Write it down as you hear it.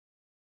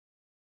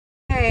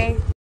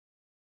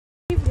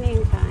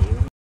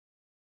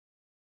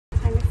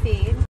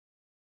feed.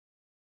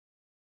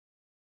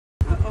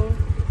 Uh-oh.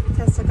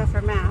 Tess took off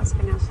her mask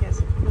and now she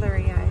has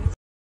blurry eyes.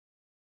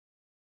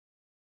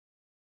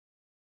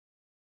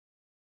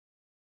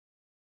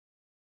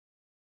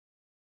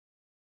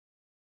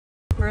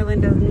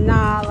 Merlin does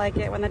not like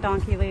it when the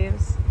donkey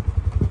leaves.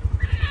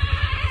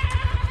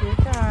 Here it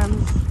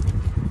comes.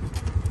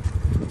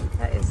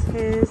 That is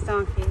his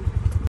donkey.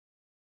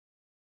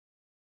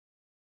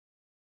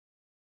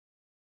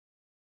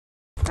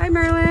 Bye,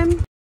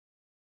 Merlin.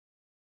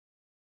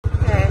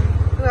 Okay,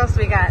 who else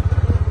we got?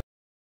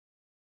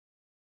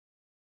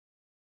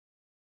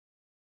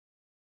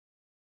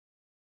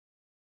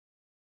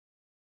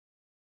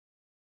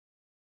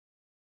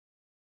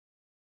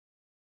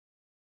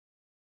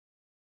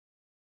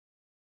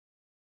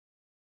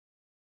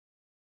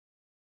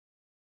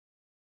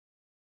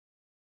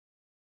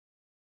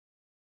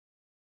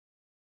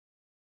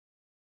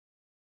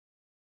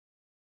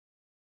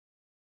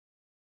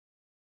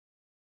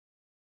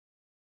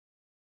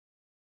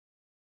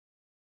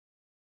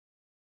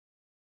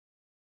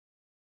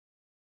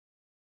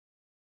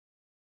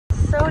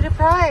 So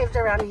deprived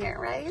around here,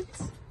 right?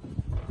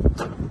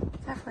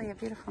 Definitely a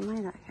beautiful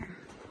night out here.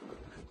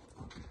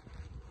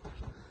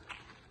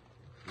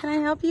 Can I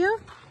help you?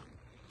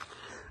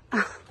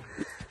 Oh,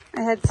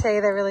 I had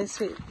Tay, the really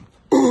sweet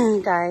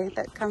guy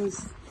that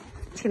comes,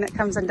 team that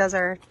comes and does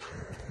our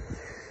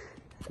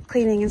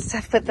cleaning and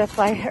stuff, put the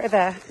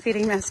the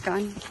feeding mask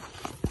on.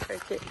 Very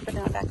cute. Put it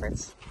on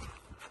backwards.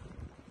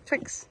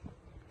 Twix.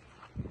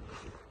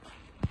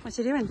 What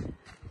you doing?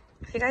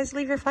 If you guys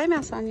leave your fly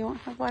mask on, you won't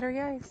have watery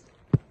eyes.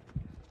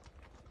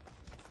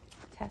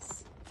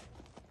 Tess,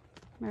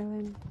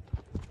 Merlin.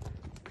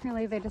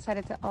 Apparently they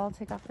decided to all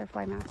take off their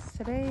fly masks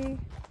today.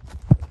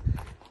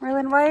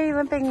 Merlin, why are you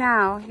limping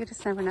now? You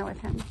just never know with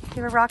him. Do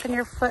you have a rock in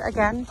your foot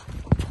again?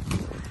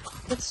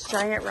 It's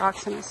giant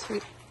rocks on his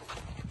feet.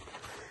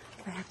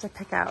 I have to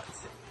pick out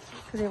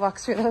because he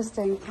walks through those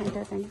dang kind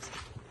of things.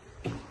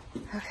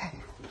 Okay.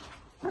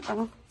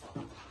 Uh-oh.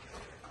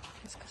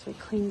 Just because we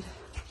cleaned.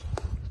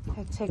 I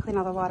had to clean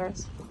all the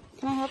waters.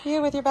 Can I help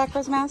you with your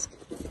backwards mask?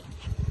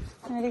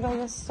 Ready to go to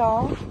the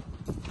stall?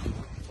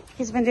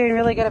 He's been doing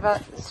really good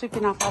about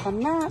sweeping off all the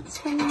mats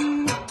for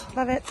me.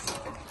 Love it.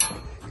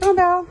 Come on,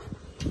 Belle.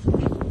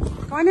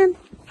 Going in.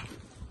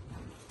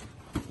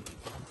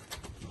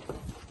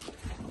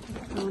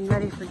 Going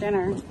ready for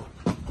dinner.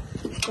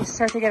 They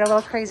start to get a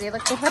little crazy.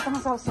 Look, they put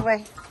themselves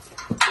away.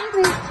 Leave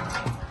me.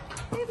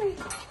 Leave me.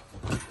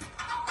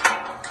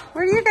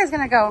 Where are you guys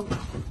gonna go?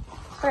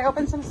 Should I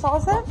open some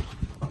stalls up?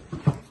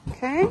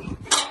 Okay.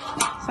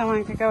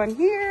 Someone could go in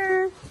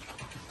here.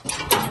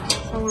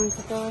 Someone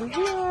could go in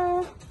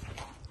here.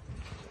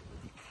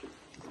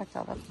 Collect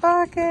all the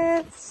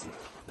buckets.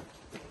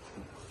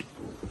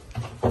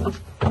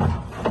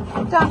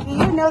 Donkey,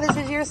 you know this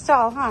is your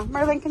stall, huh?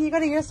 Merlin, can you go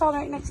to your stall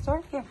right next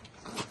door? Here.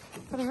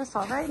 Go to your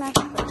stall right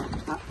next door.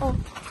 Uh-oh.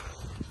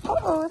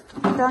 Uh-oh.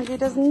 Donkey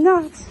does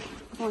not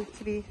want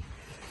to be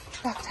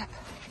wrapped up.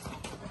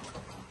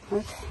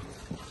 Okay.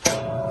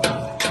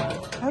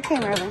 Okay,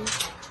 Merlin.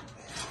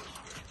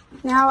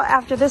 Now,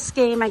 after this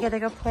game, I get to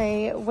go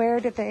play Where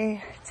Did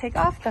They Take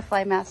Off the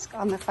Fly Mask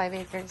on the 5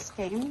 Acres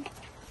game.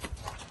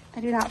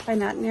 I do not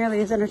find that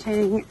nearly as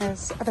entertaining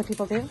as other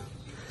people do.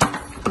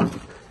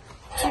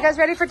 You guys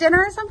ready for dinner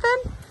or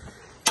something?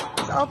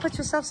 Just all put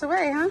yourselves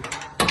away, huh?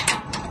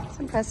 It's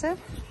impressive.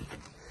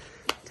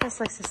 Tess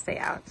likes to stay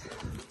out.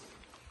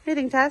 What do you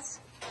think, Tess?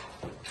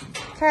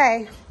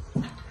 Okay.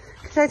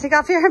 Can I take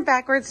off your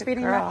backwards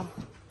feeding girl?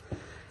 You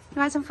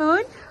want some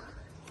food?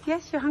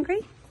 Yes, you're hungry?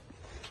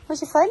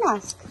 Where's your fly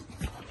mask?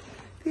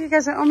 You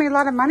guys owe me a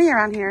lot of money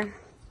around here.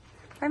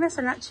 Fly masks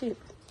are not cheap.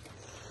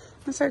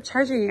 I'm gonna start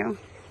charging you.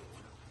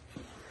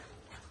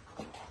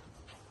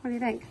 What do you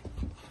think?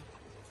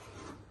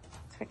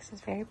 Twix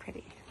is very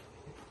pretty.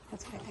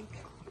 That's what I think.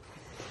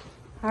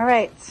 All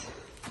right.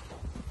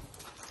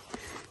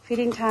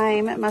 Feeding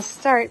time must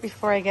start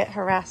before I get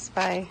harassed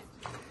by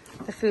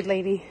the food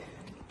lady,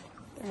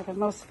 or the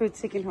most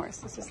food-seeking horse.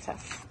 This is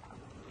Tess.